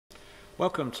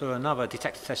Welcome to another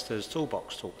Detectortesters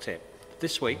Toolbox Talk Tip.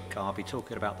 This week I'll be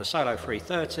talking about the Solo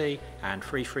 330 and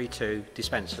 332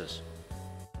 dispensers.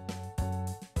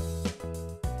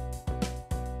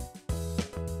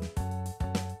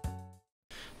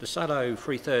 The Solo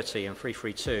 330 and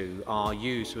 332 are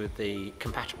used with the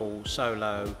compatible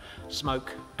Solo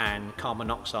smoke and carbon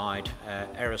monoxide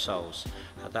aerosols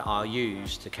that are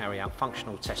used to carry out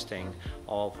functional testing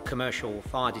of commercial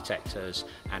fire detectors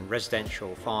and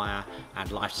residential fire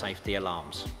and life safety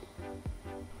alarms.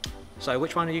 So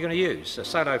which one are you going to use, a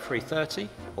Solo 330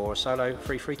 or a Solo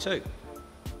 332?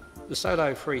 The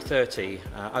Solo 330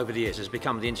 over the years has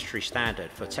become the industry standard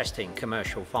for testing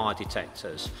commercial fire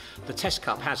detectors. The test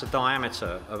cup has a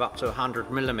diameter of up to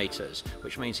 100 millimeters,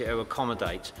 which means it will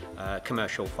accommodate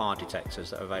commercial fire detectors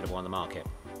that are available on the market.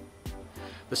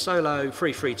 The Solo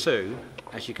 332,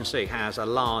 as you can see, has a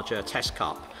larger test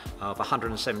cup of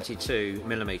 172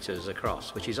 millimeters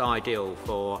across, which is ideal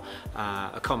for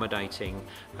accommodating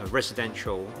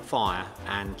residential fire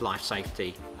and life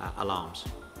safety alarms.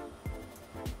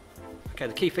 Okay,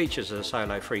 the key features of the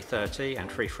Solo 330 and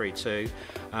 332,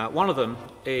 one of them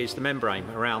is the membrane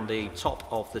around the top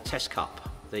of the test cup.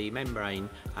 The membrane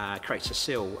creates a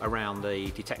seal around the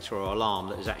detector or alarm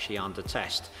that is actually under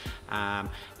test.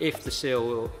 If the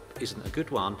seal isn't a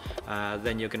good one,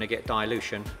 then you're going to get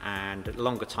dilution and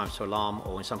longer times to alarm,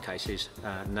 or in some cases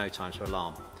no time to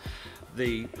alarm.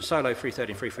 The Solo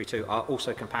 330 and 332 are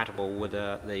also compatible with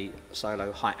the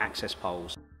Solo high access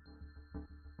poles.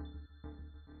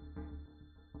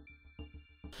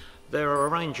 There are a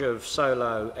range of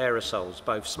Solo aerosols,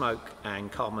 both smoke and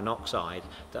carbon monoxide,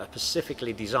 that are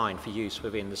specifically designed for use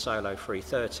within the Solo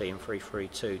 330 and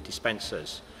 332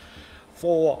 dispensers.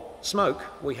 For smoke,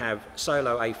 we have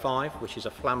Solo A5, which is a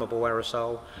flammable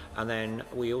aerosol, and then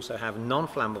we also have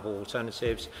non-flammable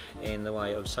alternatives in the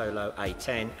way of Solo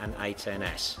A10 and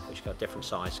A10s, which have got different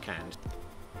size cans.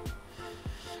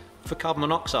 For carbon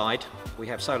monoxide, we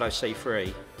have Solo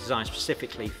C3, designed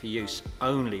specifically for use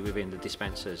only within the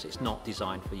dispensers. It's not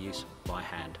designed for use by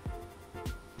hand.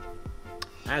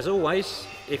 As always,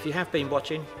 if you have been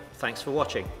watching, thanks for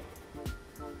watching.